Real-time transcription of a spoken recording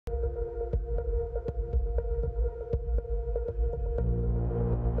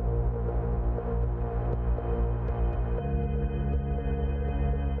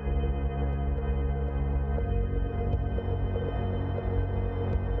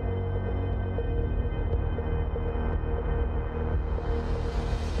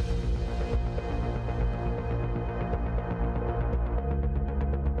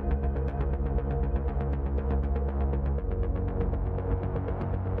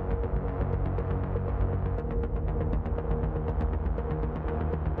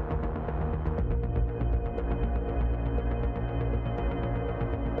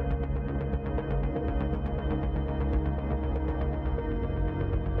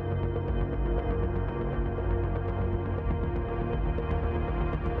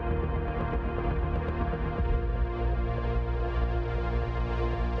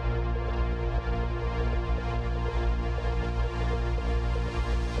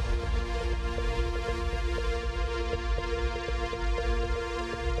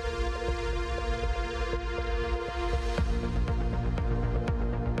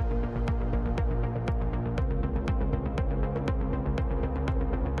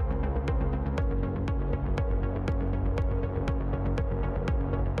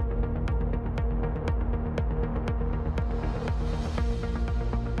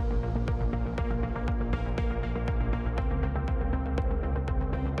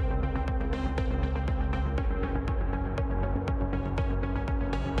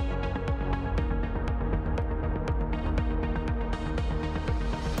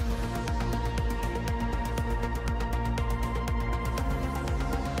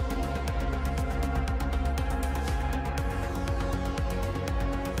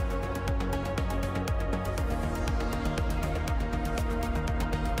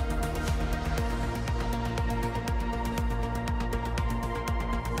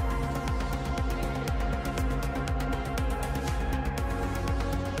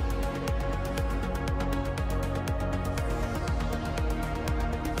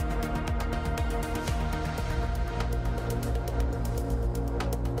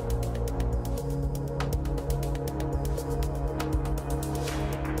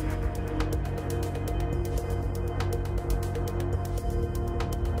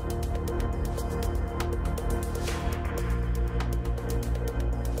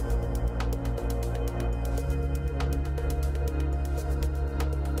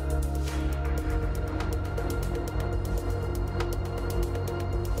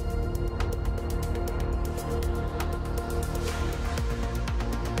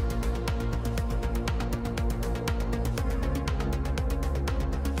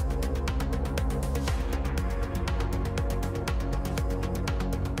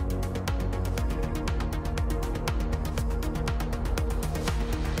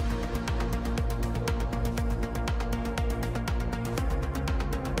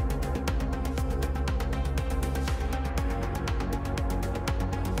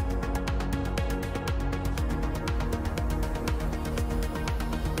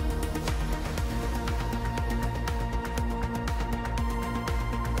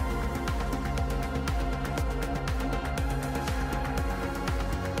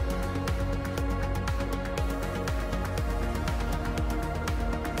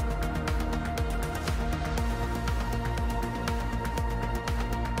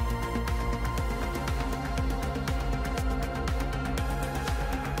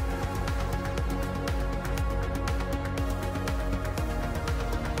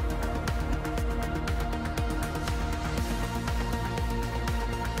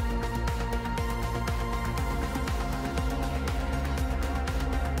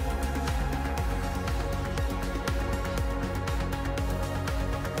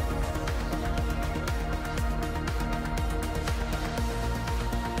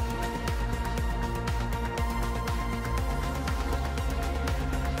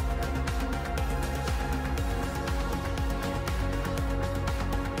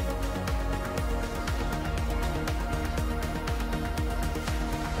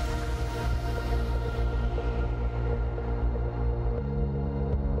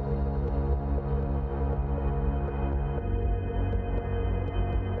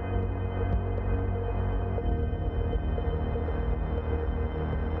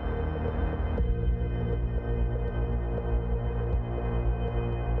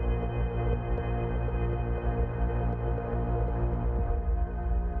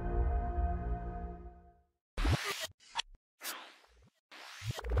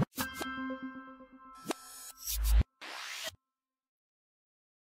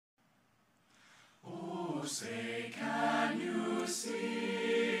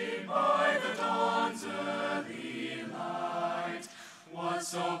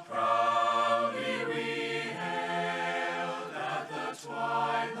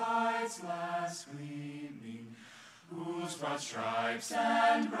broad stripes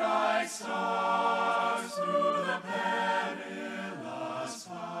and bright stars through the perilous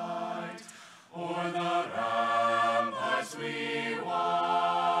fight. O'er the ramparts we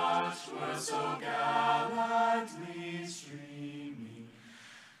watched were so gallantly streaming,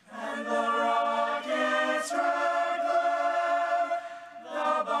 and the rockets red glare,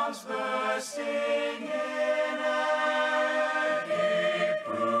 the bombs bursting in air, gave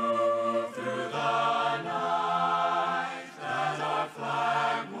proof through the night that our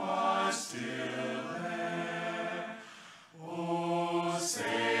flag was still there. Oh,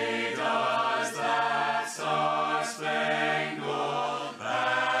 say does that star-spangled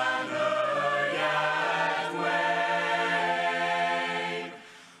banner yet wave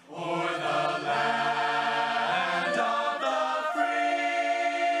o'er the land of the free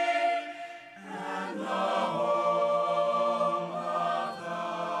and the home of the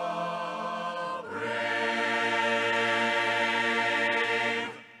brave?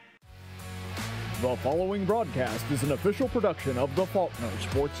 The following broadcast is an official production of the Faulkner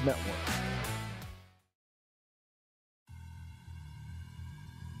Sports Network.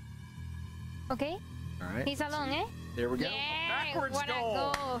 Okay. All right. He's along, eh? There we go. Yeah, Backwards what a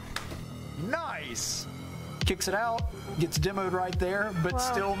goal. goal. Nice. Kicks it out, gets demoed right there, but Wow.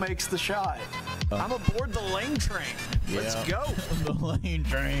 still makes the shot. I'm aboard the lane train. Let's go. The lane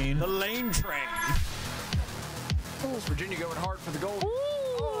train. The lane train. West Virginia going hard for the goal.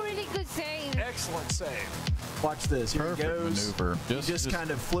 Ooh, really good save. Excellent save. Watch this. Here Perfect he goes. maneuver. He just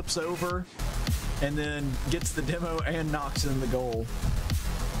kind of flips over and then gets the demo and knocks in the goal.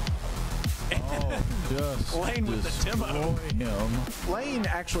 Oh, just Lane with the demo. destroy him. Lane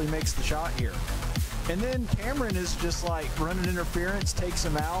actually makes the shot here. And then Cameron is just like running interference, takes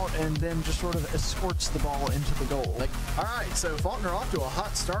him out, and then just sort of escorts the ball into the goal. All right, so Faulkner off to a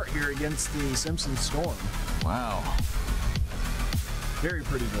hot start here against the Simpson Storm. Wow. Very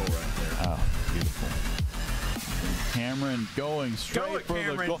pretty goal right there. Oh, beautiful. Cameron going straight Go it, for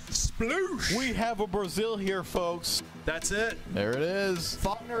Cameron. the goal. Sploosh! We have a Brazil here, folks. That's it. There it is.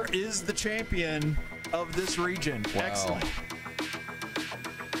 Faulkner is the champion of this region. Wow. Excellent.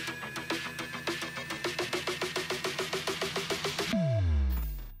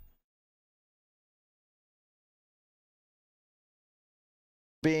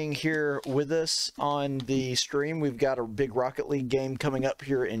 Being here with us on the stream. We've got a big Rocket League game coming up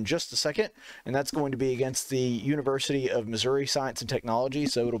here in just a second, and that's going to be against the University of Missouri Science and Technology,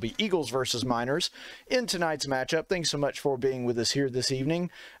 so it'll be Eagles versus Miners in tonight's matchup. Thanks so much for being with us here this evening.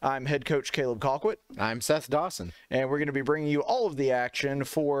 I'm head coach Caleb Colquitt. I'm Seth Dawson. And we're going to be bringing you all of the action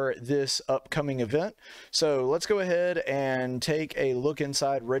for this upcoming event. So let's go ahead and take a look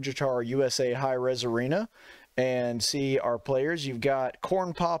inside Regitar USA High Res Arena and see our players. You've got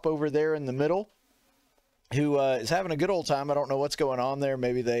CornPop over there in the middle, who is having a good old time. I don't know what's going on there.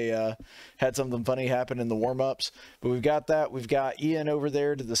 Maybe they had something funny happen in the warm-ups. But we've got that. We've got Ian over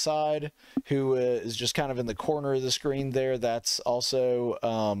there to the side, who is just kind of in the corner of the screen there. That's also...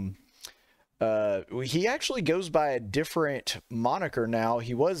 he actually goes by a different moniker now.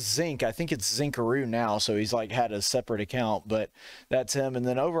 He was Ziinc. I think it's Ziinkaroo now, so he's like had a separate account, but that's him. And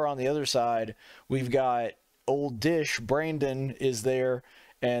then over on the other side, we've got Old Dish. Brandon is there,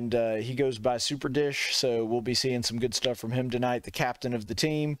 and he goes by Superdish, so we'll be seeing some good stuff from him tonight, the captain of the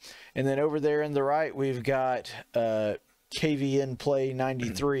team. And then over there in the right, we've got KVN Play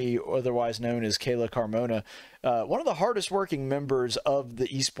 93, otherwise known as Keila Carmona. One of the hardest working members of the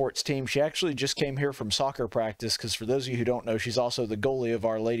esports team. She actually just came here from soccer practice, because for those of you who don't know, she's also the goalie of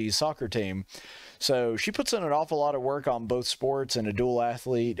our ladies soccer team. So she puts in an awful lot of work on both sports, and a dual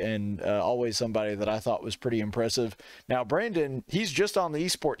athlete, and always somebody that I thought was pretty impressive. Now, Brandon, he's just on the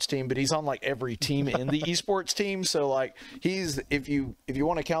esports team, but he's on like every team in the esports team. So like he's, if you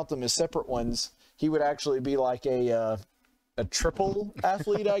want to count them as separate ones, he would actually be like a triple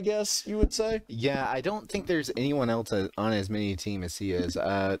athlete, I guess you would say. Yeah, I don't think there's anyone else on as many team as he is.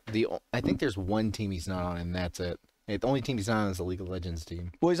 I think there's one team he's not on, and that's it. The only team he's not on is the League of Legends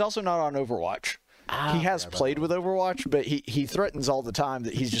team. Well, he's also not on Overwatch. He has played with Overwatch, but he threatens all the time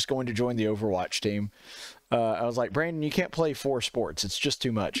that he's just going to join the Overwatch team. I was like, Brandon, you can't play 4 sports. It's just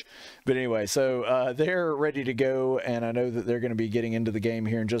too much. But anyway, so they're ready to go, and I know that they're going to be getting into the game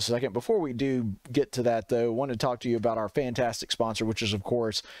here in just a second. Before we do get to that, though, I want to talk to you about our fantastic sponsor, which is, of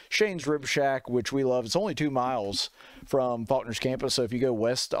course, Shane's Rib Shack, which we love. It's only 2 miles from Faulkner's campus, so if you go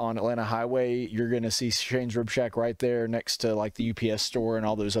west on Atlanta Highway, you're going to see Shane's Rib Shack right there next to, like, the UPS store and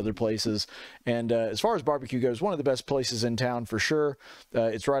all those other places. And as far as barbecue goes, one of the best places in town for sure.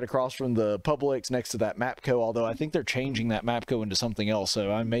 It's right across from the Publix, next to that map Mapco, although I think they're changing that Mapco into something else,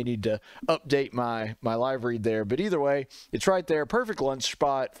 so I may need to update my live read there. But either way, it's right there. Perfect lunch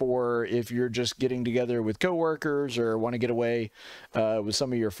spot for if you're just getting together with coworkers or want to get away with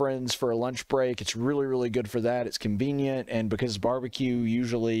some of your friends for a lunch break. It's really, really good for that. It's convenient, and because it's barbecue,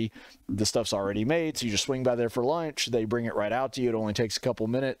 usually the stuff's already made, so you just swing by there for lunch. They bring it right out to you. It only takes a couple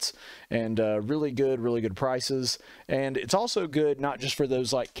minutes, and really good prices. And it's also good not just for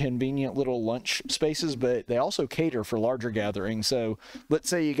those like convenient little lunch spaces, but they also cater for larger gatherings. So let's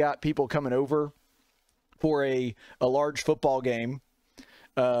say you got people coming over for a large football game,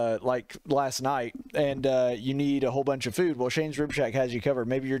 like last night, and you need a whole bunch of food. Well, Shane's Rib Shack has you covered.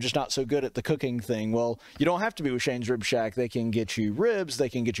 Maybe you're just not so good at the cooking thing. Well, you don't have to be with Shane's Rib Shack. They can get you ribs, they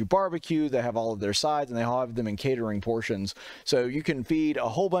can get you barbecue, they have all of their sides, and they all have them in catering portions. So you can feed a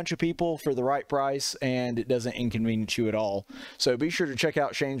whole bunch of people for the right price, and it doesn't inconvenience you at all. So be sure to check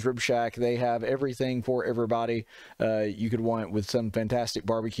out Shane's Rib Shack. They have everything for everybody you could want, with some fantastic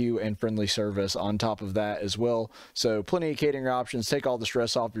barbecue and friendly service on top of that as well. So plenty of catering options. Take all the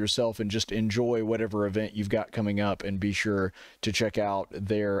stress off yourself and just enjoy whatever event you've got coming up, and be sure to check out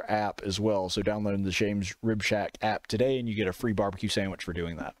their app as well. So download the Shane's Rib Shack app today and you get a free barbecue sandwich for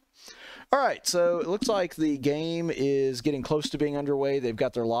doing that. All right, so it looks like the game is getting close to being underway. They've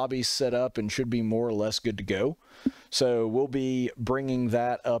got their lobbies set up and should be more or less good to go. So we'll be bringing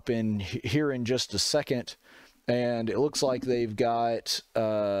that up here in just a second. And it looks like they've got,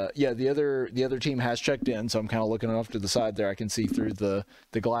 yeah, the other team has checked in, so I'm kind of looking off to the side there. I can see through the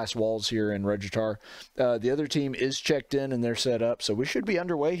glass walls here in Regitar. The other team is checked in and they're set up, so we should be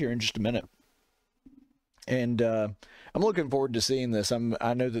underway here in just a minute. And I'm looking forward to seeing this.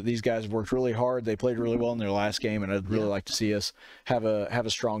 I know that these guys have worked really hard. They played really well in their last game, and I'd really like to see us have a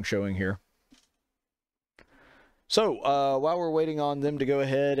strong showing here. So while we're waiting on them to go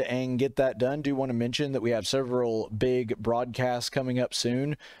ahead and get that done, do want to mention that we have several big broadcasts coming up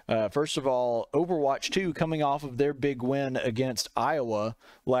soon. First of all, Overwatch 2 coming off of their big win against Iowa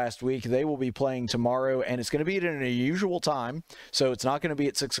last week. They will be playing tomorrow, and it's going to be at an unusual time. So it's not going to be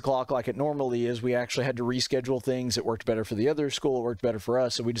at 6 o'clock like it normally is. We actually had to reschedule things. It worked better for the other school. It worked better for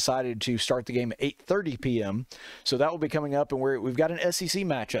us. So we decided to start the game at 8:30 p.m. So that will be coming up, and we've got an SEC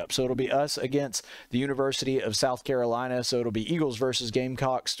matchup. So it'll be us against the University of South Carolina, so it'll be Eagles versus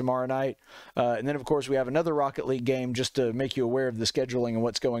Gamecocks tomorrow night. And then, of course, we have another Rocket League game just to make you aware of the scheduling and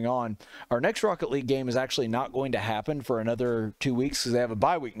what's going on. Our next Rocket League game is actually not going to happen for another 2 weeks because they have a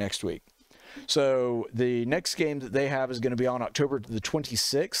bye week next week. So the next game that they have is going to be on October the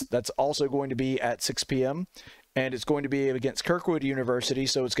 26th. That's also going to be at 6 p.m. And it's going to be against Kirkwood University,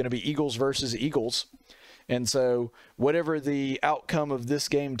 so it's going to be Eagles versus Eagles. And so whatever the outcome of this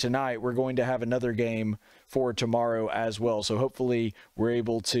game tonight, we're going to have another game for tomorrow as well. So hopefully we're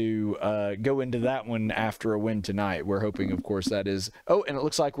able to go into that one after a win tonight. We're hoping, of course, that is... Oh, and it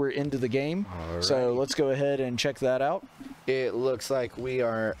looks like we're into the game. Right. So let's go ahead and check that out. It looks like we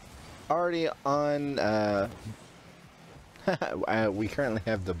are already on... we currently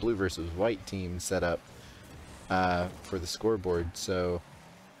have the blue versus white team set up for the scoreboard, so...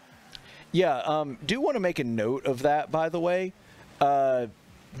 Yeah, do want to make a note of that, by the way.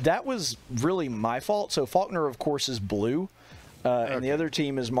 That was really my fault. So Faulkner, of course, is blue, and the other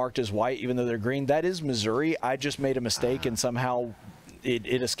team is marked as white, even though they're green. That is Missouri. I just made a mistake, and somehow it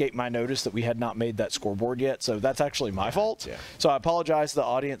escaped my notice that we had not made that scoreboard yet. So that's actually my fault. Yeah. So I apologize to the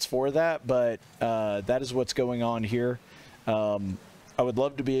audience for that, but that is what's going on here. I would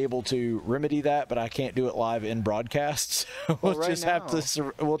love to be able to remedy that, but I can't do it live in broadcasts. We'll just have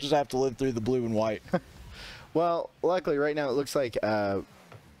to live through the blue and white. Well, luckily right now it looks like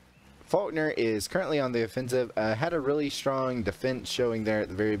Faulkner is currently on the offensive. Had a really strong defense showing there at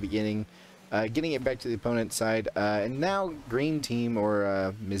the very beginning, getting it back to the opponent's side. And now green team,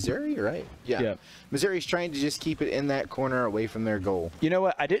 or Missouri, right? Yeah. Missouri's trying to just keep it in that corner away from their goal. You know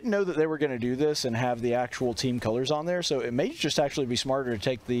what? I didn't know that they were going to do this and have the actual team colors on there, so it may just actually be smarter to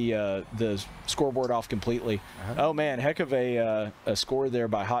take the scoreboard off completely. Oh, man, heck of a score there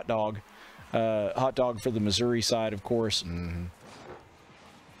by Hot Dog. Hot Dog for the Missouri side, of course. Mm-hmm.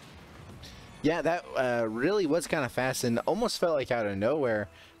 Yeah, that really was kind of fast and almost felt like out of nowhere.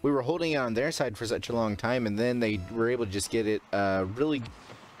 We were holding it on their side for such a long time, and then they were able to just get it really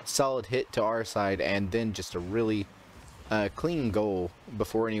solid hit to our side, and then just a really clean goal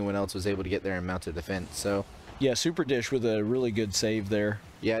before anyone else was able to get there and mount a defense. So yeah, Superdish with a really good save there.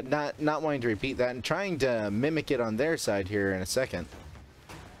 Yeah, not wanting to repeat that and trying to mimic it on their side here in a second.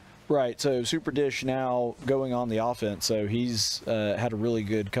 Right, so Superdish now going on the offense, so he's had a really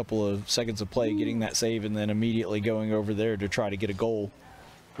good couple of seconds of play getting that save and then immediately going over there to try to get a goal.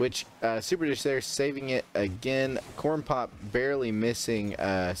 which Superdish there saving it again. CornPop barely missing,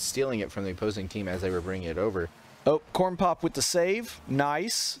 stealing it from the opposing team as they were bringing it over. Oh, CornPop with the save.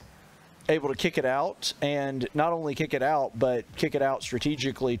 Nice. Able to kick it out, and not only kick it out, but kick it out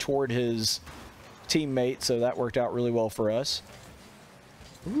strategically toward his teammate, so that worked out really well for us.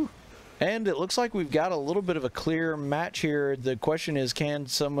 Ooh. And it looks like we've got a little bit of a clear match here. The question is, can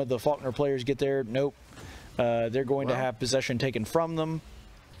some of the Faulkner players get there? Nope. They're going to have possession taken from them.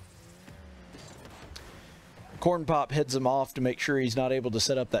 CornPop heads him off to make sure he's not able to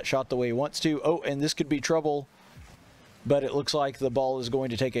set up that shot the way he wants to. Oh, and this could be trouble. But it looks like the ball is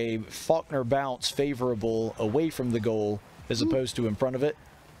going to take a Faulkner bounce favorable away from the goal as opposed to in front of it.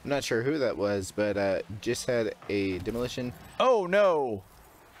 I'm not sure who that was, but just had a demolition. Oh, no.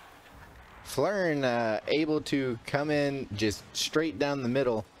 Flern able to come in just straight down the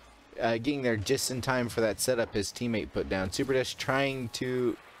middle, getting there just in time for that setup his teammate put down. Superdish trying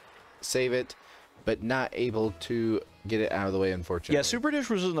to save it, but not able to get it out of the way, unfortunately. Yeah, Superdish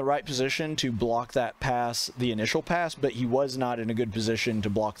was in the right position to block that pass, the initial pass, but he was not in a good position to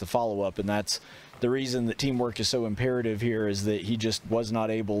block the follow-up, and that's the reason that teamwork is so imperative here, is that he just was not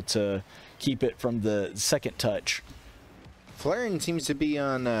able to keep it from the second touch. Flern seems to be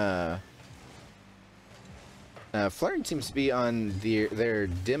on Flern seems to be on their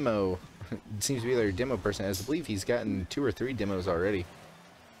demo. Seems to be their demo person, as I believe he's gotten 2 or 3 demos already.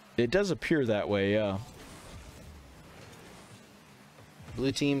 It does appear that way, yeah.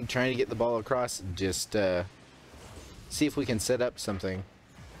 Blue team trying to get the ball across, just see if we can set up something.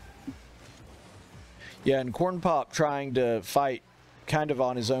 Yeah, and CornPop trying to fight kind of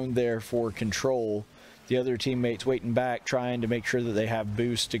on his own there for control. The other teammates waiting back, trying to make sure that they have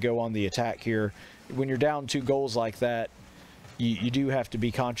boost to go on the attack here. When you're down 2 goals like that, you do have to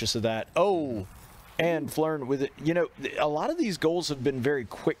be conscious of that. Oh, and Flern with it. You know, a lot of these goals have been very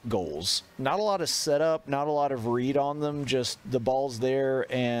quick goals. Not a lot of setup, not a lot of read on them, just the ball's there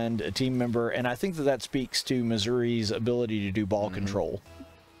and a team member. And I think that speaks to Missouri's ability to do ball control.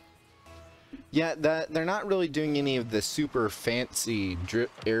 Yeah, they're not really doing any of the super fancy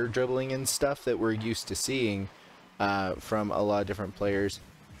air dribbling and stuff that we're used to seeing from a lot of different players.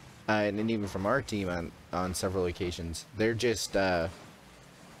 And even from our team on several occasions. They're just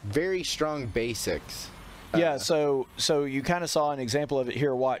very strong basics. Yeah, so you kind of saw an example of it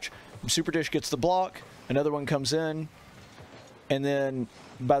here. Watch. Superdish gets the block, another one comes in, and then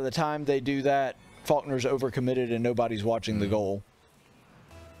by the time they do that, Faulkner's overcommitted and nobody's watching the goal.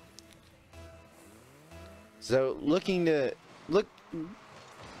 So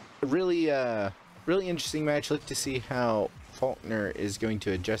really interesting match. Look to see how Faulkner is going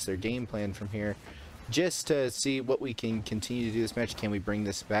to adjust their game plan from here, just to see what we can continue to do this match. Can we bring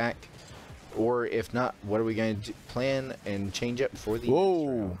this back, or if not, what are we going to plan and change up for the next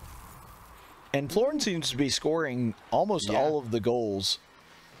round? And Florence seems to be scoring almost all of the goals.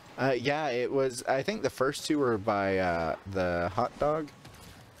 Yeah, it was. I think the first 2 were by the hot dog.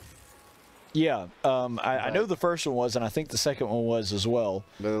 Yeah, I know the first one was, and I think the second one was as well.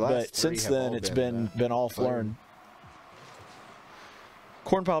 But since then, it's been all Flern.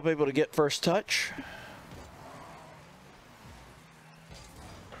 CornPop able to get first touch.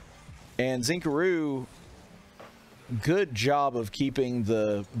 And Ziinc, good job of keeping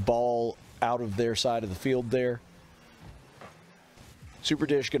the ball out of their side of the field there.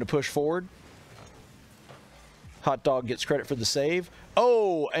 Superdish going to push forward. Hot Dog gets credit for the save.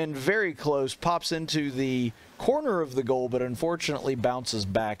 Oh, and very close. Pops into the corner of the goal, but unfortunately bounces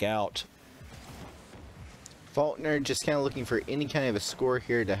back out. Faulkner just kind of looking for any kind of a score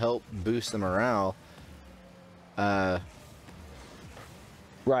here to help boost the morale. Right,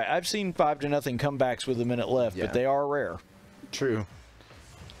 I've seen 5-0 comebacks with a minute left, but they are rare. True.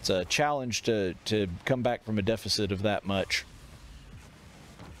 It's a challenge to come back from a deficit of that much.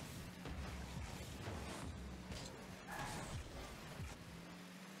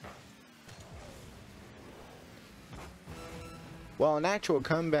 While an actual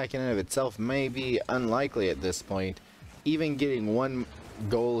comeback in and of itself may be unlikely at this point, even getting 1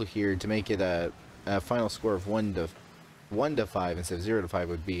 goal here to make it a final score of 1-5 instead of 0-5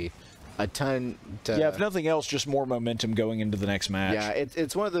 would be a ton to... Yeah, if nothing else, just more momentum going into the next match. Yeah,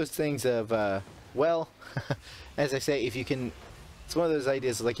 it's one of those things of, well, as I say, if you can... It's one of those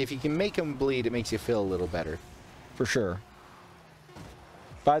ideas, like, if you can make them bleed, it makes you feel a little better. For sure.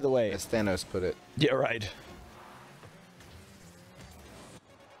 By the way... As Thanos put it. Yeah, right.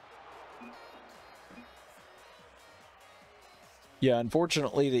 Yeah,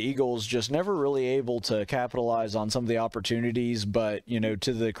 unfortunately, the Eagles just never really able to capitalize on some of the opportunities, but, you know,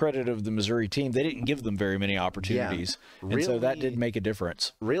 to the credit of the Missouri team, they didn't give them very many opportunities. Yeah, and so that really- did make a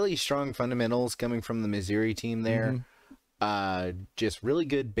difference. Really strong fundamentals coming from the Missouri team there. Just really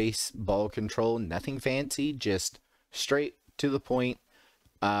good baseball control, nothing fancy, just straight to the point,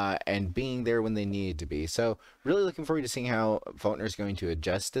 and being there when they needed to be. So really looking forward to seeing how Faulkner is going to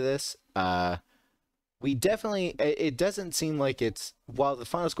adjust to this. We definitely, it doesn't seem like it's, while the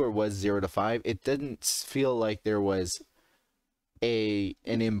final score was 0-5, it didn't feel like there was an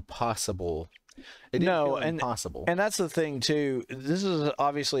impossible. It didn't feel impossible. And that's the thing too. This is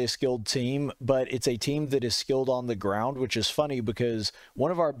obviously a skilled team, but it's a team that is skilled on the ground, which is funny because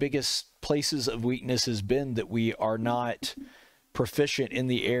one of our biggest places of weakness has been that we are not proficient in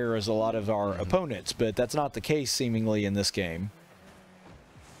the air as a lot of our opponents, but that's not the case seemingly in this game.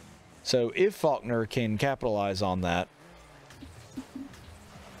 So if Faulkner can capitalize on that.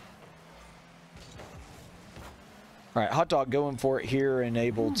 All right, Hot Dog going for it here and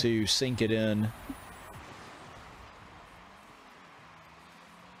able to sink it in.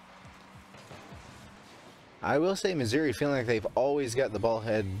 I will say Missouri feeling like they've always got the ball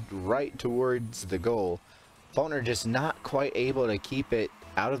head right towards the goal. Faulkner just not quite able to keep it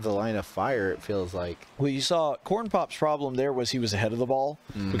out of the line of fire, it feels like. Well, you saw CornPop's problem there was he was ahead of the ball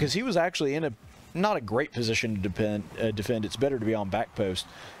because he was actually in not a great position to defend. It's better to be on back post,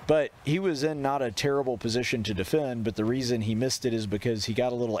 but he was in not a terrible position to defend, but the reason he missed it is because he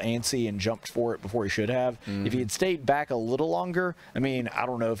got a little antsy and jumped for it before he should have. If he had stayed back a little longer, I mean, I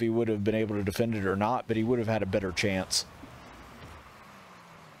don't know if he would have been able to defend it or not, but he would have had a better chance.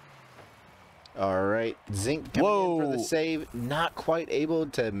 All right, Ziinc coming in for the save, not quite able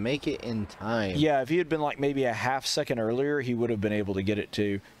to make it in time. Yeah, if he had been like maybe a half second earlier, he would have been able to get it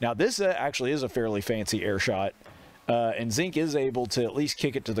too. Now, this actually is a fairly fancy air shot, and Ziinc is able to at least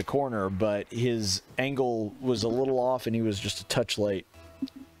kick it to the corner, but his angle was a little off, and he was just a touch late.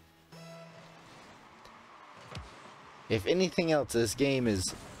 If anything else, this game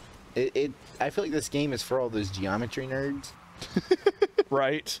is... I feel like this game is for all those geometry nerds.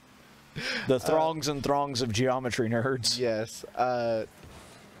 Right? The throngs and throngs of geometry nerds. Yes.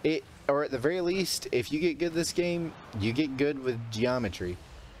 Or at the very least, if you get good this game, you get good with geometry.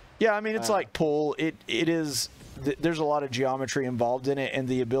 Yeah, I mean, it's like pool. It is... There's a lot of geometry involved in it, and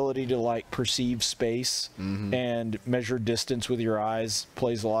the ability to like perceive space and measure distance with your eyes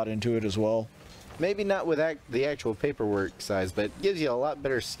plays a lot into it as well. Maybe not with the actual paperwork size, but it gives you a lot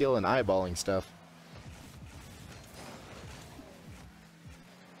better skill in eyeballing stuff.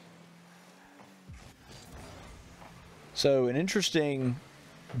 So an interesting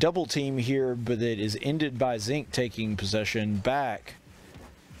double team here, but it is ended by Ziinc taking possession back.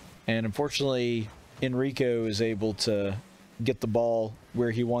 And unfortunately, Enrico is able to get the ball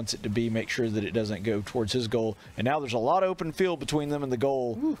where he wants it to be, make sure that it doesn't go towards his goal. And now there's a lot of open field between them and the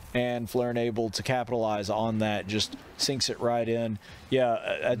goal, and Flarin able to capitalize on that, just sinks it right in.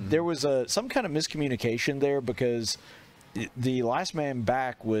 Yeah, there was some kind of miscommunication there because the last man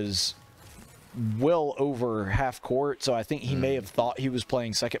back was well over half court, so I think he may have thought he was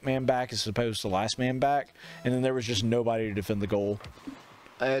playing second man back as opposed to last man back, and then there was just nobody to defend the goal.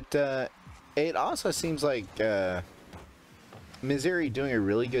 It also seems like Missouri doing a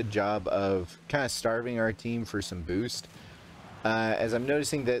really good job of kind of starving our team for some boost, as I'm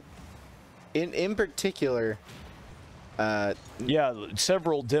noticing that in particular, yeah,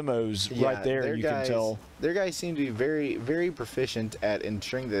 several demos right there, you can tell. Their guys seem to be very, very proficient at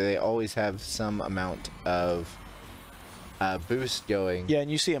ensuring that they always have some amount of boost going. Yeah, and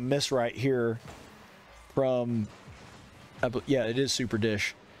you see a miss right here from, yeah, it is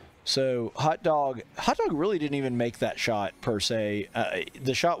Superdish. So Hot Dog really didn't even make that shot per se.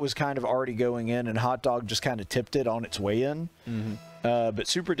 The shot was kind of already going in, and Hot Dog just kind of tipped it on its way in. But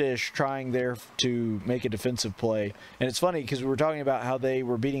Superdish trying there to make a defensive play. And it's funny because we were talking about how they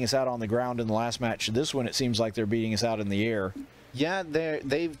were beating us out on the ground in the last match. This one, it seems like they're beating us out in the air. Yeah,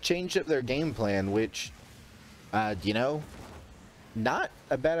 they've changed up their game plan, which, you know, not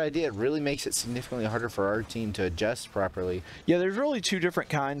a bad idea. It really makes it significantly harder for our team to adjust properly. Yeah, there's really two different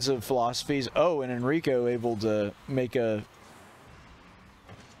kinds of philosophies. Oh, and Enrico able to make a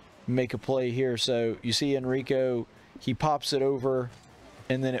play here. So you see Enrico, he pops it over,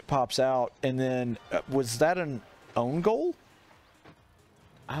 and then it pops out. And then, was that an own goal?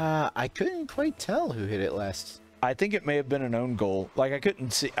 I couldn't quite tell who hit it last. I think it may have been an own goal. Like, I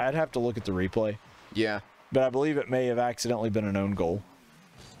couldn't see. I'd have to look at the replay. Yeah. But I believe it may have accidentally been an own goal.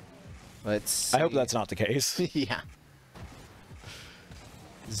 Let's see. I hope that's not the case. Yeah.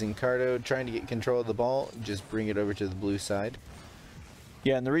 Zincardo trying to get control of the ball, just bring it over to the blue side.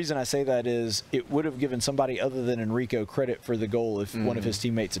 Yeah, and the reason I say that is it would have given somebody other than Enrico credit for the goal if one of his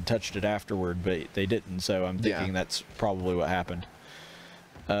teammates had touched it afterward, but they didn't, so I'm thinking that's probably what happened.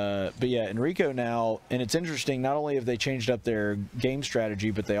 But yeah, Enrico now, and it's interesting, not only have they changed up their game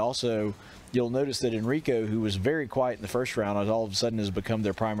strategy, but they also, you'll notice that Enrico, who was very quiet in the first round, all of a sudden has become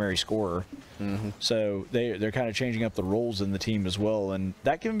their primary scorer. So they're kind of changing up the roles in the team as well, and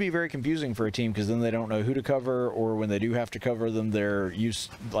that can be very confusing for a team because then they don't know who to cover, or when they do have to cover them, they're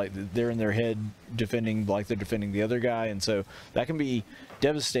in their head defending like they're defending the other guy, and so that can be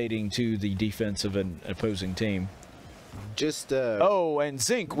devastating to the defense of an opposing team. Just oh, and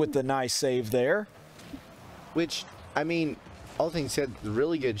Ziinc with the nice save there. Which, I mean, all things said,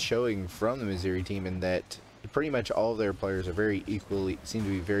 really good showing from the Missouri team in that pretty much all of their players are seem to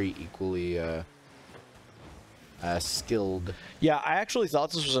be very equally skilled. Yeah, I actually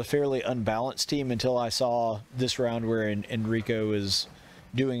thought this was a fairly unbalanced team until I saw this round where Enrico is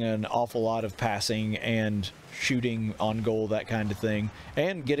doing an awful lot of passing and shooting on goal, that kind of thing,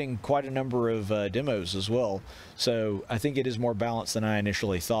 and getting quite a number of demos as well. So I think it is more balanced than I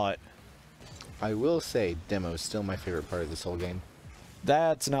initially thought. I will say, demo is still my favorite part of this whole game.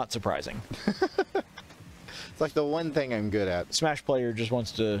 That's not surprising. It's like the one thing I'm good at. Smash player just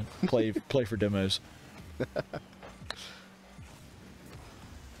wants to play for demos.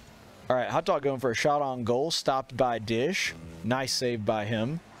 All right, Hot Dog going for a shot on goal, stopped by Dish. Nice save by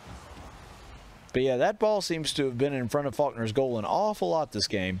him. But yeah, that ball seems to have been in front of Faulkner's goal an awful lot this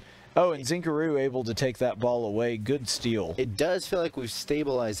game. Oh, and Ziinc able to take that ball away. Good steal. It does feel like we've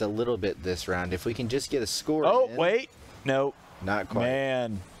stabilized a little bit this round. If we can just get a score in. Wait. Nope. Not quite.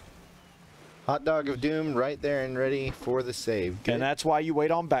 Man. Hot Dog of Doom right there and ready for the save. Good. And that's why you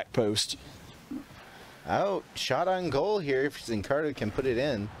wait on back post. Oh, shot on goal here if Ziinc can put it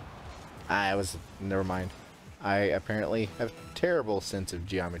in. Never mind. I apparently have a terrible sense of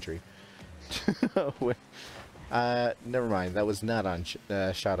geometry. Never mind. That was not on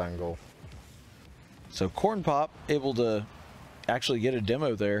shot on goal. So CornPop able to actually get a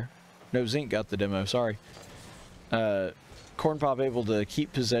demo there. No, Ziinc got the demo. Sorry. CornPop able to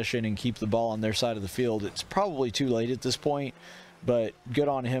keep possession and keep the ball on their side of the field. It's probably too late at this point, but good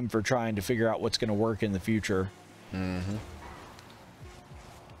on him for trying to figure out what's going to work in the future.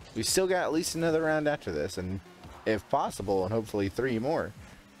 We still got at least another round after this, and if possible, and hopefully 3 more.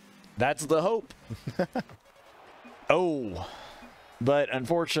 That's the hope. Oh, but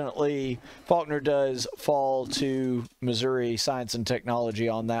unfortunately, Faulkner does fall to Missouri Science and Technology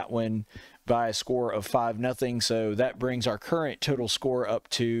on that one by a score of 5-0. So that brings our current total score up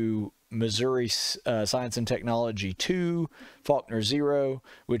to Missouri Science and Technology 2, Faulkner 0,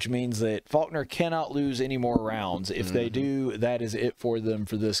 which means that Faulkner cannot lose any more rounds. If they do, that is it for them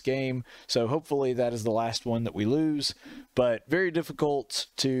for this game. So hopefully that is the last one that we lose. But very difficult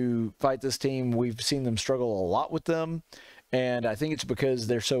to fight this team. We've seen them struggle a lot with them, and I think it's because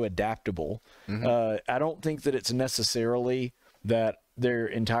they're so adaptable. I don't think that it's necessarily that their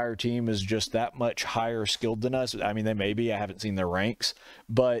entire team is just that much higher skilled than us. I mean, they may be. I haven't seen their ranks.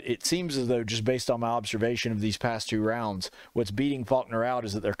 But it seems as though, just based on my observation of these past 2 rounds, what's beating Faulkner out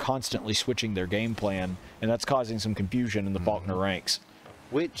is that they're constantly switching their game plan, and that's causing some confusion in the Faulkner ranks.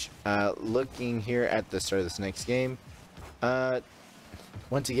 Which, looking here at the start of this next game,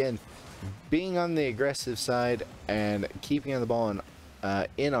 once again, being on the aggressive side and keeping on the ball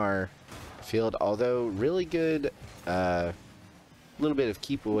in our field, although really good little bit of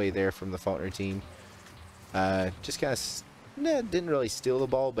keep away there from the Faulkner team. Just kind of didn't really steal the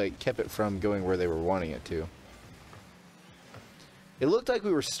ball, but kept it from going where they were wanting it to. It looked like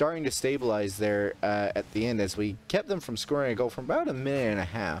we were starting to stabilize there at the end as we kept them from scoring a goal for about a minute and a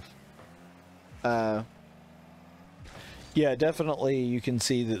half. Yeah, definitely you can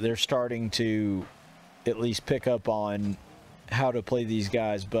see that they're starting to at least pick up on how to play these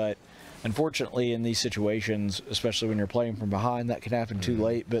guys, but unfortunately in these situations, especially when you're playing from behind, that can happen too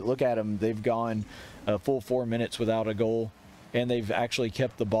late. But look at them. They've gone a full 4 minutes without a goal, and they've actually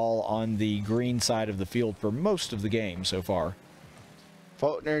kept the ball on the green side of the field for most of the game so far.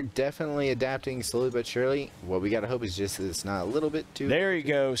 Faulkner definitely adapting slowly but surely. What we got to hope is just that it's not a little bit too... There you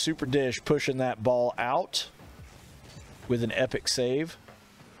go. Superdish pushing that ball out with an epic save.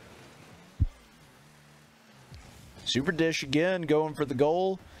 Superdish again going for the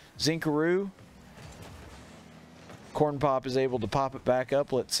goal. Ziinc. CornPop is able to pop it back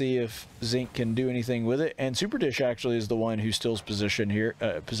up. Let's see if Ziinc can do anything with it. And Superdish actually is the one who steals possession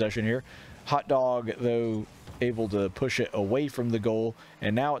here. Hot Dog, though, able to push it away from the goal.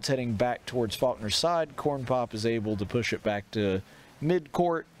 And now it's heading back towards Faulkner's side. CornPop is able to push it back to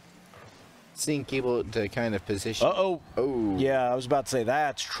mid-court. Ziinc able to kind of position. Uh-oh. Oh. Yeah, I was about to say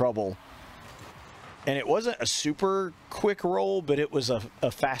that's trouble. And it wasn't a super quick roll, but it was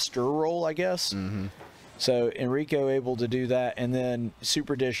a faster roll, I guess. Mm-hmm. So Enrico able to do that, and then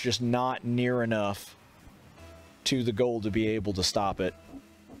Superdish just not near enough to the goal to be able to stop it.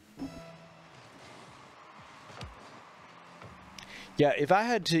 Yeah, if I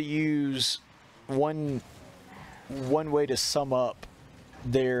had to use one way to sum up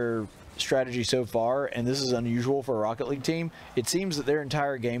their strategy so far, and this is unusual for a Rocket League team, it seems that their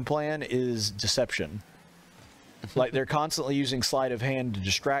entire game plan is deception. Like, they're constantly using sleight of hand to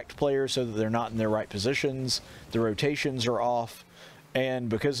distract players so that they're not in their right positions. The rotations are off, and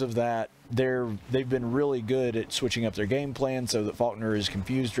because of that, they've been really good at switching up their game plan so that Faulkner is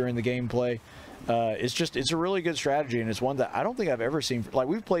confused during the gameplay. It's a really good strategy, and it's one that I don't think I've ever seen. Like,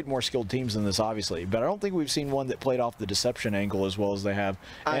 we've played more skilled teams than this, obviously, but I don't think we've seen one that played off the deception angle as well as they have.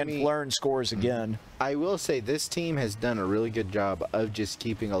 And Learn scores again. I will say this team has done a really good job of just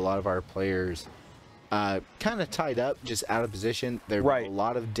keeping a lot of our players kind of tied up, just out of position. There were a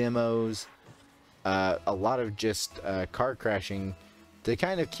lot of demos, a lot of just car crashing to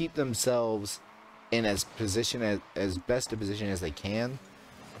kind of keep themselves in as best a position as they can.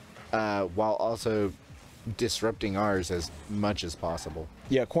 While also disrupting ours as much as possible.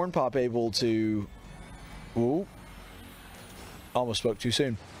 Yeah, CornPop able to... Ooh. Almost spoke too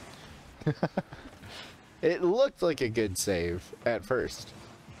soon. It looked like a good save at first.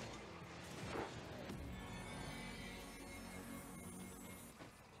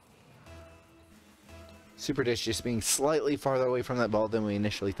 Superdish just being slightly farther away from that ball than we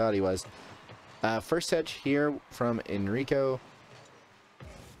initially thought he was. First touch here from Enrico.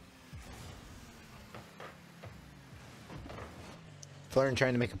 Fleuren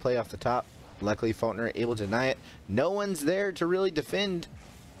trying to make a play off the top. Luckily, Faulkner able to deny it. No one's there to really defend,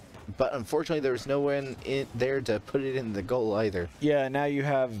 but unfortunately, there was no one there to put it in the goal either. Yeah, now you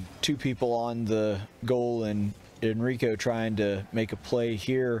have two people on the goal, and Enrico trying to make a play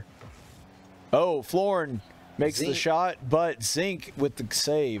here. Oh, Fleuren makes the shot, but Ziinc with the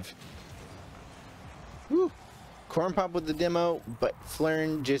save. Woo. CornPop with the demo, but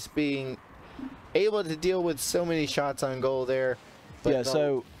Fleuren just being able to deal with so many shots on goal there. Yeah,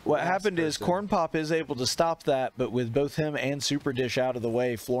 so what happened is CornPop is able to stop that, but with both him and Superdish out of the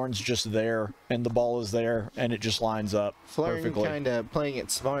way, Fleuren's just there, and the ball is there, and it just lines up perfectly. Fleuren kind of playing it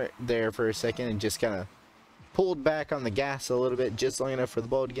smart there for a second and just kind of pulled back on the gas a little bit, just long enough for the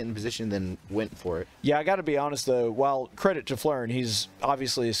ball to get in position, then went for it. Yeah, I got to be honest, though, while credit to Fleuren, he's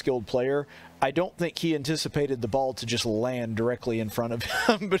obviously a skilled player, I don't think he anticipated the ball to just land directly in front of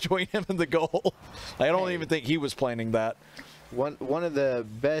him, between him and the goal. I don't even think he was planning that. One of the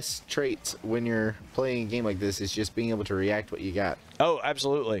best traits when you're playing a game like this is just being able to react what you got. Oh,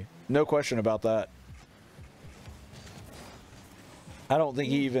 absolutely. No question about that. I don't think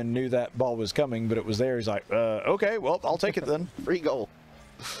he even knew that ball was coming, but it was there. He's like, okay, well, I'll take it then. Free goal.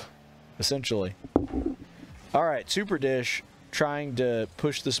 Essentially. All right, Superdish trying to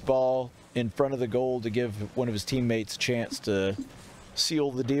push this ball in front of the goal to give one of his teammates a chance to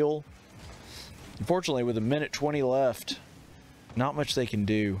seal the deal. Unfortunately, with 1:20 left, not much they can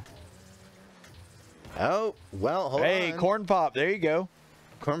do. Oh, well, hold on. Hey, CornPop, there you go.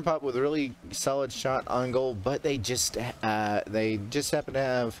 CornPop with a really solid shot on goal, but they just happen to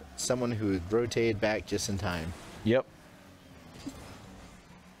have someone who rotated back just in time. Yep.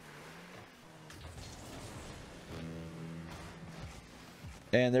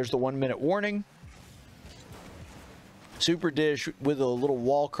 And there's the 1-minute warning. Superdish with a little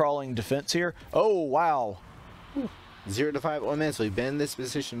wall crawling defense here. Oh, wow. 0-5 1 minute. So we've been in this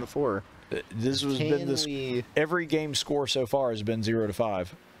position before. This has been this. Every game score so far has been 0-5.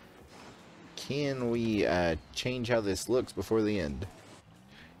 Can we change how this looks before the end?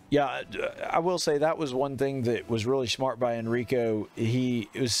 Yeah, I will say that was one thing that was really smart by Enrico. He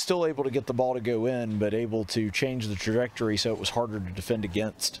was still able to get the ball to go in, but able to change the trajectory so it was harder to defend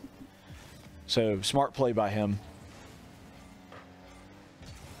against. So smart play by him.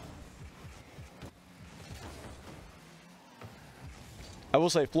 I will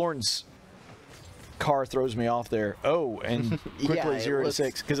say Fleuren's car throws me off there. Oh, and quickly Yeah,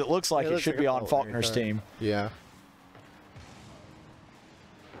 0-6 because it looks like it should be on Faulkner's team. Yeah.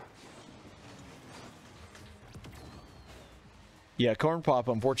 Yeah,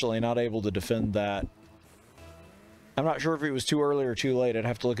 CornPop unfortunately not able to defend that. I'm not sure if it was too early or too late. I'd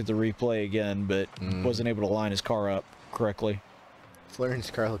have to look at the replay again, but wasn't able to line his car up correctly.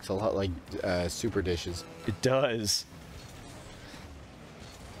 Fleuren's car looks a lot like Superdish's. It does.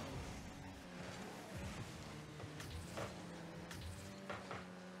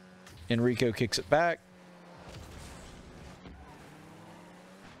 Enrico kicks it back.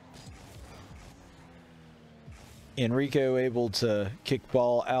 Enrico able to kick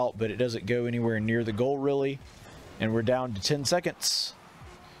ball out, but it doesn't go anywhere near the goal really. And we're down to 10 seconds.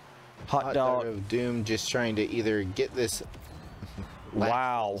 Hot dog of doom just trying to either get this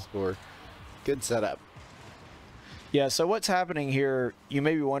wow score. Good setup. Yeah, so what's happening here, you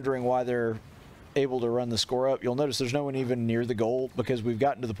may be wondering why they're able to run the score up. You'll notice there's no one even near the goal because we've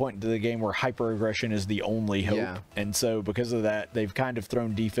gotten to the point in the game where hyper-aggression is the only hope. Yeah. And so because of that, they've kind of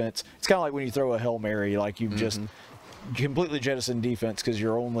thrown defense. It's kind of like when you throw a Hail Mary, like you've just completely jettisoned defense because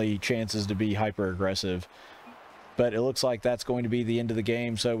your only chance is to be hyper-aggressive. But it looks like that's going to be the end of the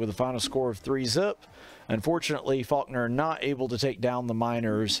game. So with a final score of 3-0, unfortunately, Faulkner not able to take down the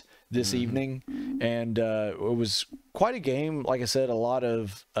Miners this evening. And it was quite a game. Like I said, a lot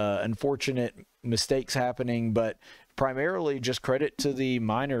of unfortunate mistakes happening, but primarily just credit to the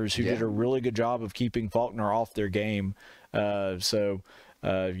Miners who did a really good job of keeping Faulkner off their game. You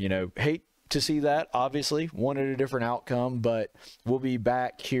know, hate to see that, obviously wanted a different outcome, but we'll be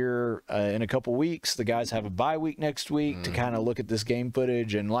back here in a couple weeks. The guys have a bye week next week to kind of look at this game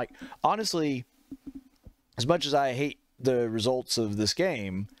footage. And like, honestly, as much as I hate the results of this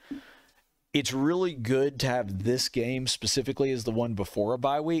game, it's really good to have this game specifically as the one before a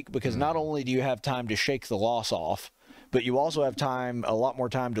bye week, because not only do you have time to shake the loss off, but you also have time, a lot more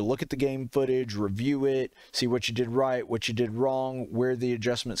time to look at the game footage, review it, see what you did right, what you did wrong, where the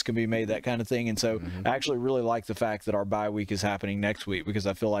adjustments can be made, that kind of thing. And so I actually really like the fact that our bye week is happening next week, because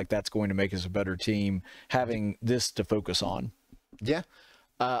I feel like that's going to make us a better team having this to focus on. Yeah,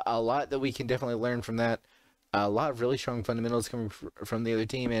 a lot that we can definitely learn from that. A lot of really strong fundamentals coming from the other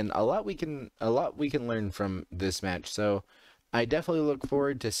team, and a lot we can learn from this match. So I definitely look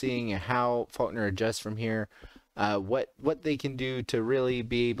forward to seeing how Faulkner adjusts from here. What they can do to really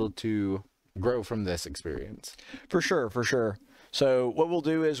be able to grow from this experience. For sure, for sure. So what we'll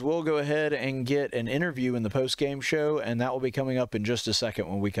do is we'll go ahead and get an interview in the post-game show, and that will be coming up in just a second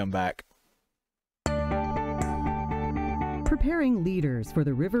when we come back. Preparing leaders for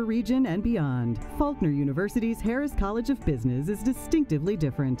the River region and beyond, Faulkner University's Harris College of Business is distinctively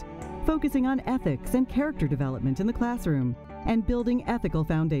different, focusing on ethics and character development in the classroom and building ethical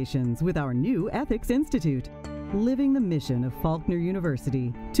foundations with our new Ethics Institute. Living the mission of Faulkner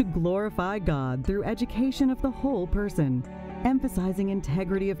University to glorify God through education of the whole person, emphasizing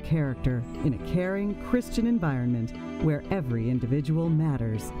integrity of character in a caring Christian environment where every individual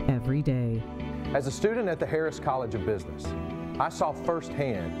matters every day. As a student at the Harris College of Business, I saw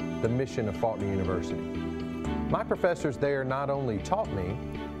firsthand the mission of Faulkner University. My professors there not only taught me,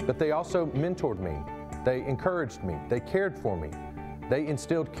 but they also mentored me. They encouraged me. They cared for me. They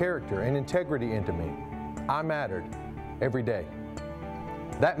instilled character and integrity into me. I mattered every day.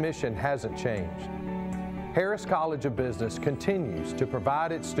 That mission hasn't changed. Harris College of Business continues to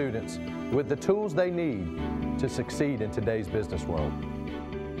provide its students with the tools they need to succeed in today's business world.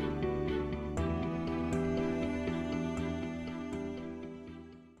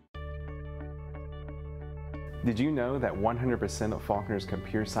 Did you know that 100% of Faulkner's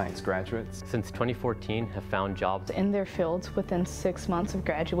computer science graduates since 2014 have found jobs in their fields within 6 months of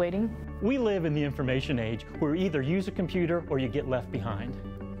graduating? We live in the information age where you either use a computer or you get left behind.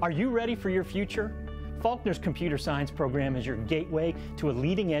 Are you ready for your future? Faulkner's computer science program is your gateway to a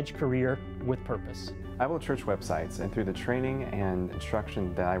leading-edge career with purpose. I built church websites, and through the training and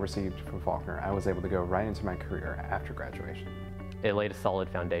instruction that I received from Faulkner, I was able to go right into my career after graduation. It laid a solid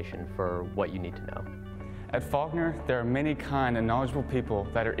foundation for what you need to know. At Faulkner, there are many kind and knowledgeable people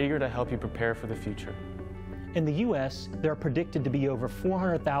that are eager to help you prepare for the future. In the U.S., there are predicted to be over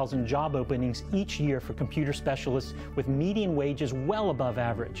 400,000 job openings each year for computer specialists with median wages well above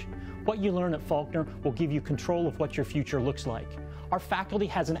average. What you learn at Faulkner will give you control of what your future looks like. Our faculty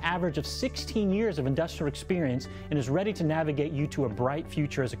has an average of 16 years of industrial experience and is ready to navigate you to a bright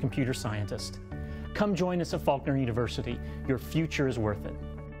future as a computer scientist. Come join us at Faulkner University. Your future is worth it.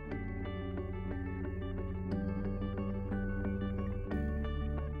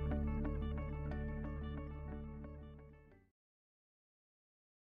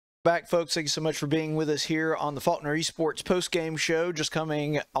 Back, folks. Thank you so much for being with us here on the Faulkner Esports post-game show. Just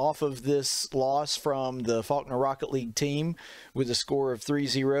coming off of this loss from the Faulkner Rocket League team with a score of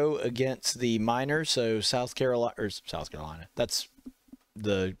 3-0 against the Miners. So South Carolina. That's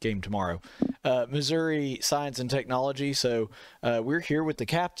the game tomorrow. Missouri Science and Technology. So we're here with the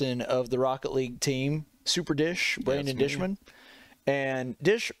captain of the Rocket League team, Superdish, Brandon Dishmon. And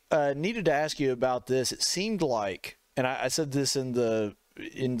Dish, needed to ask you about this. It seemed like, and I said this in the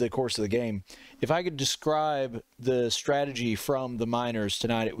in the course of the game. If I could describe the strategy from the Miners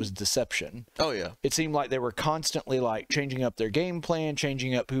tonight, it was deception. Oh, yeah. It seemed like they were constantly like changing up their game plan,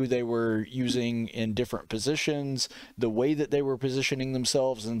 changing up who they were using in different positions, the way that they were positioning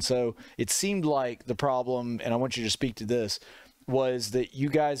themselves. And so it seemed like the problem, and I want you to speak to this, was that you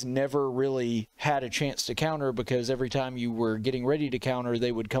guys never really had a chance to counter, because every time you were getting ready to counter,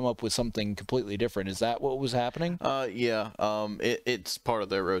 they would come up with something completely different. Is that what was happening? Yeah. It's part of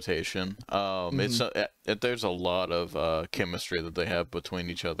their rotation. There's a lot of chemistry that they have between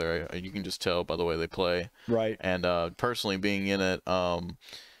each other. You can just tell by the way they play. Right. And personally being in it,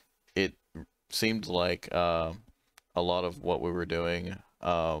 it seemed like a lot of what we were doing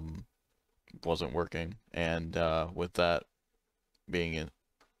wasn't working. And with that being in,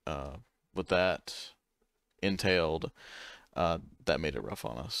 with that entailed, that made it rough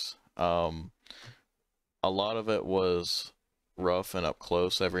on us. A lot of it was rough and up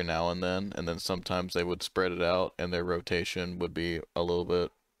close every now and then sometimes they would spread it out and their rotation would be a little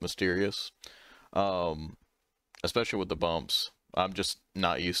bit mysterious, especially with the bumps. I'm just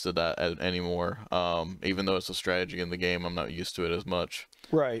not used to that anymore. Even though it's a strategy in the game, I'm not used to it as much.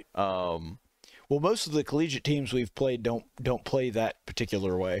 Right. Well, most of the collegiate teams we've played don't play that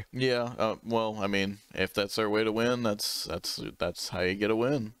particular way. Yeah. Well, I mean, if that's their way to win, that's how you get a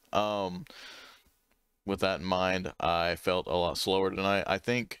win. With that in mind, I felt a lot slower tonight. I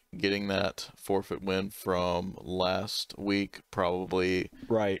think getting that forfeit win from last week probably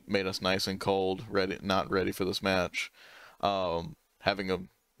made us nice and cold, not ready for this match. Having a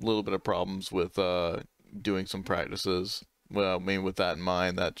little bit of problems with doing some practices. Well, I mean, with that in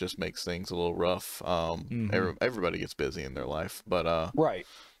mind, that just makes things a little rough. Everybody gets busy in their life, but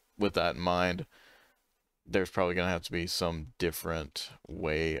with that in mind, there's probably going to have to be some different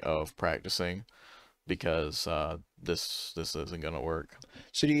way of practicing, because this isn't going to work.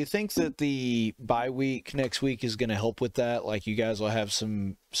 So do you think that the bye week next week is going to help with that? Like, you guys will have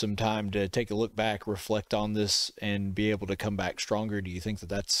some time to take a look back, reflect on this, and be able to come back stronger? Do you think that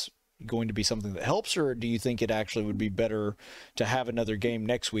that's going to be something that helps, or do you think it actually would be better to have another game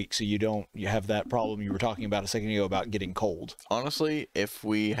next week so you have that problem you were talking about a second ago about getting cold? Honestly, if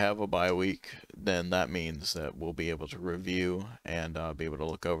we have a bye week, then that means that we'll be able to review and be able to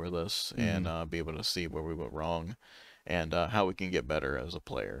look over this and be able to see where we went wrong and how we can get better as a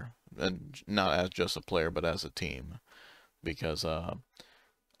player, and not as just a player but as a team, because a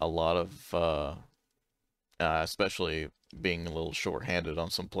lot of especially being a little short-handed on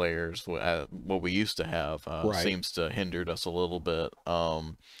some players, what we used to have seems to hindered us a little bit,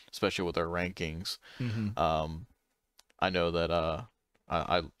 especially with our rankings. I know that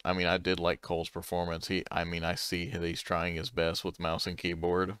I mean, I did like Cole's performance. I see that he's trying his best with mouse and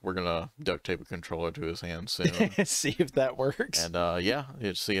keyboard. We're gonna duct tape a controller to his hand soon. See if that works. And yeah,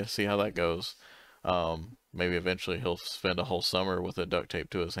 see how that goes. Maybe eventually he'll spend a whole summer with a duct tape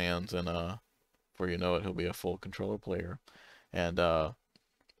to his hands, and before you know it, he'll be a full controller player. And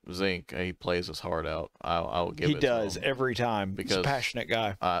Ziinc, he plays his heart out. I'll give it to him. He does every time. Because he's a passionate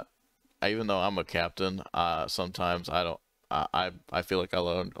guy. Even though I'm a captain, sometimes I feel like I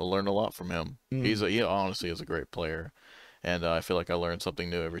learn a lot from him. He honestly is a great player, and I feel like I learn something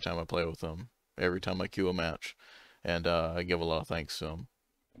new every time I play with him. Every time I queue a match, and I give a lot of thanks to him.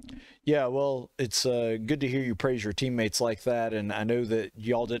 Yeah, well, it's good to hear you praise your teammates like that, and I know that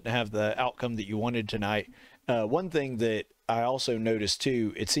y'all didn't have the outcome that you wanted tonight. One thing that I also noticed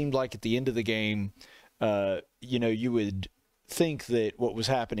too, it seemed like at the end of the game, you would think that what was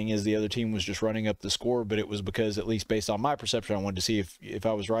happening is the other team was just running up the score, but it was because, at least based on my perception, I wanted to see if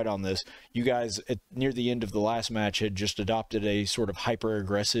I was right on this, you guys near the end of the last match had just adopted a sort of hyper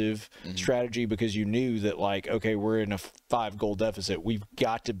aggressive strategy, because you knew that, like, okay, we're in a 5-goal deficit, we've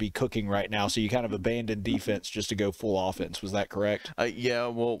got to be cooking right now, so you kind of abandoned defense just to go full offense. Was that correct? Yeah,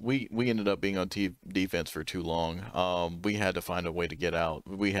 well, we ended up being on defense for too long. We had to find a way to get out.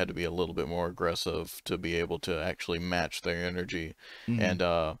 We had to be a little bit more aggressive to be able to actually match their energy. And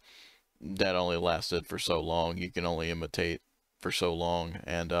that only lasted for so long. You can only imitate for so long,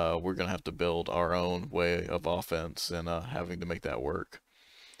 and we're gonna have to build our own way of offense, and having to make that work.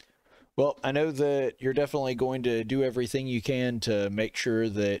 Well, I know that you're definitely going to do everything you can to make sure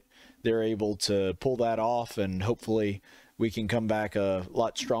that they're able to pull that off, and hopefully we can come back a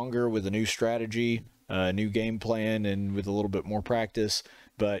lot stronger with a new strategy, a new game plan, and with a little bit more practice.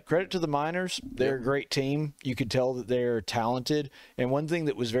 But credit to the Miners. They're a great team. You could tell that they're talented. And one thing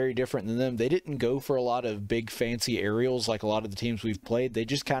that was very different than them, they didn't go for a lot of big fancy aerials like a lot of the teams we've played. They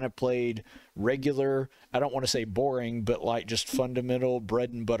just kind of played regular, I don't want to say boring, but like just fundamental bread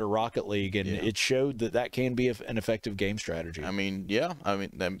and butter Rocket League. And it showed that that can be an effective game strategy. I mean, yeah. I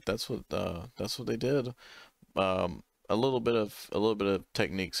mean, that's what they did. A little bit of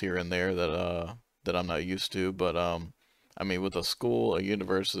techniques here and there that I'm not used to, but I mean, with a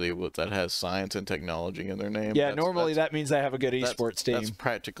university that has science and technology in their name. Yeah, normally that means they have a good esports team. That's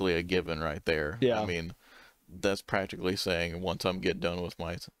practically a given right there. Yeah. I mean, that's practically saying once I'm done with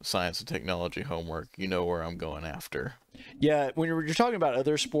my science and technology homework, you know where I'm going after. Yeah, when you're talking about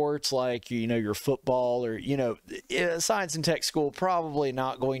other sports like, your football or, science and tech school, probably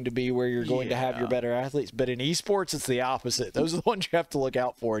not going to be where you're going to have your better athletes. But in esports, it's the opposite. Those are the ones you have to look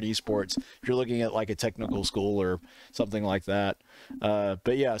out for in esports if you're looking at like a technical school or something like that.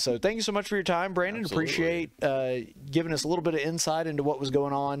 But yeah, so thank you so much for your time, Brandon. Absolutely. Appreciate giving us a little bit of insight into what was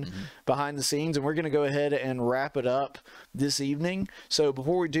going on behind the scenes. And we're going to go ahead and wrap it up this evening. So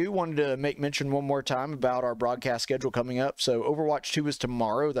before we do, wanted to make mention one more time about our broadcast schedule coming up. So Overwatch 2 is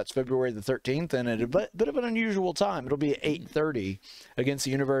tomorrow. That's February the 13th, and at a bit of an unusual time. It'll be at 8:30 against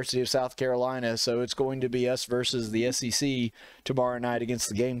the University of South Carolina. So it's going to be us versus the SEC tomorrow night against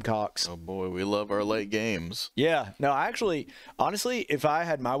the Gamecocks. Oh boy, we love our late games. Yeah. No, honestly, if I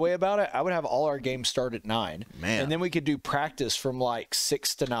had my way about it, I would have all our games start at 9. Man. And then we could do practice from like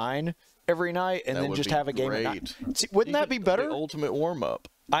 6 to 9 every night, and then just have a game at 9. See, wouldn't that be better? The ultimate warm-up.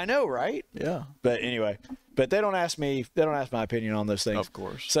 I know, right? Yeah. But anyway, they don't ask me. They don't ask my opinion on those things. Of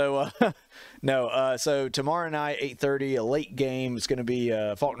course. So no. So tomorrow night, 8:30, a late game. It's going to be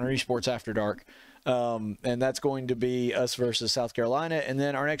Faulkner Esports After Dark, and that's going to be us versus South Carolina. And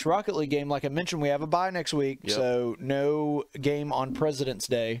then our next Rocket League game, like I mentioned, we have a bye next week, so no game on President's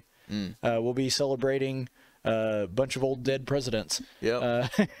Day. We'll be celebrating a bunch of old dead presidents. Yep.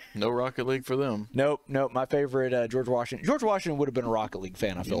 No Rocket League for them. Nope. My favorite, George Washington. George Washington would have been a Rocket League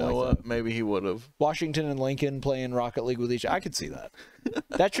fan, I feel like. You know what? Maybe he would have. Washington and Lincoln playing Rocket League with each other. I could see that.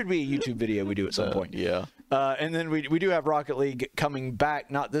 That should be a YouTube video we do at some point. Yeah. And then we do have Rocket League coming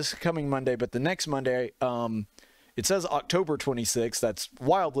back, not this coming Monday, but the next Monday. It says October 26th. That's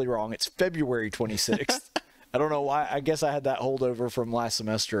wildly wrong. It's February 26th. I don't know why. I guess I had that holdover from last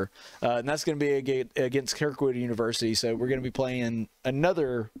semester. And that's going to be against Colquitt University. So we're going to be playing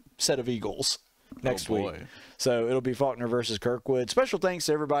another set of Eagles next week. So it'll be Faulkner versus Colquitt. Special thanks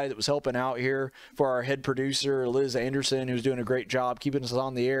to everybody that was helping out here, for our head producer, Liz Anderson, who's doing a great job keeping us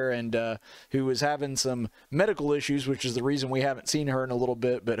on the air, and who was having some medical issues, which is the reason we haven't seen her in a little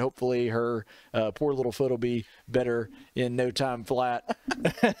bit, but hopefully her poor little foot will be better in no time flat.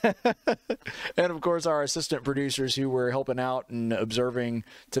 And, of course, our assistant producers who were helping out and observing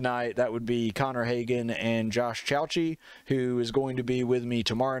tonight, that would be Connor Hagan and Josh Chauchi, who is going to be with me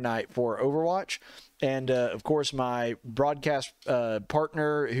tomorrow night for Overwatch. And, of course, my broadcast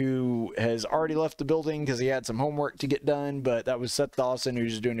partner, who has already left the building because he had some homework to get done, but that was Seth Dawson,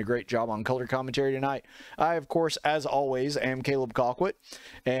 who's doing a great job on color commentary tonight. I, of course, as always, am Caleb Colquitt,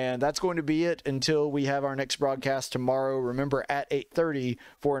 and that's going to be it until we have our next broadcast tomorrow. Remember, at 8:30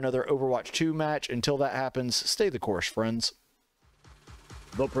 for another Overwatch 2 match. Until that happens, stay the course, friends.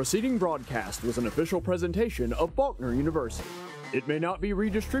 The preceding broadcast was an official presentation of Faulkner University. It may not be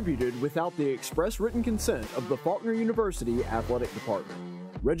redistributed without the express written consent of the Faulkner University Athletic Department.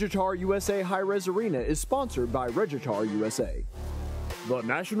 Regitar USA High-Res Arena is sponsored by Regitar USA. The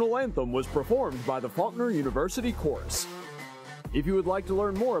national anthem was performed by the Faulkner University Chorus. If you would like to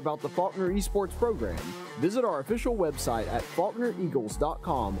learn more about the Faulkner Esports program, visit our official website at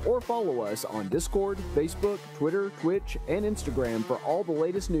faulknereagles.com or follow us on Discord, Facebook, Twitter, Twitch, and Instagram for all the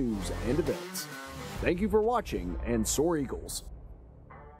latest news and events. Thank you for watching, and soar Eagles!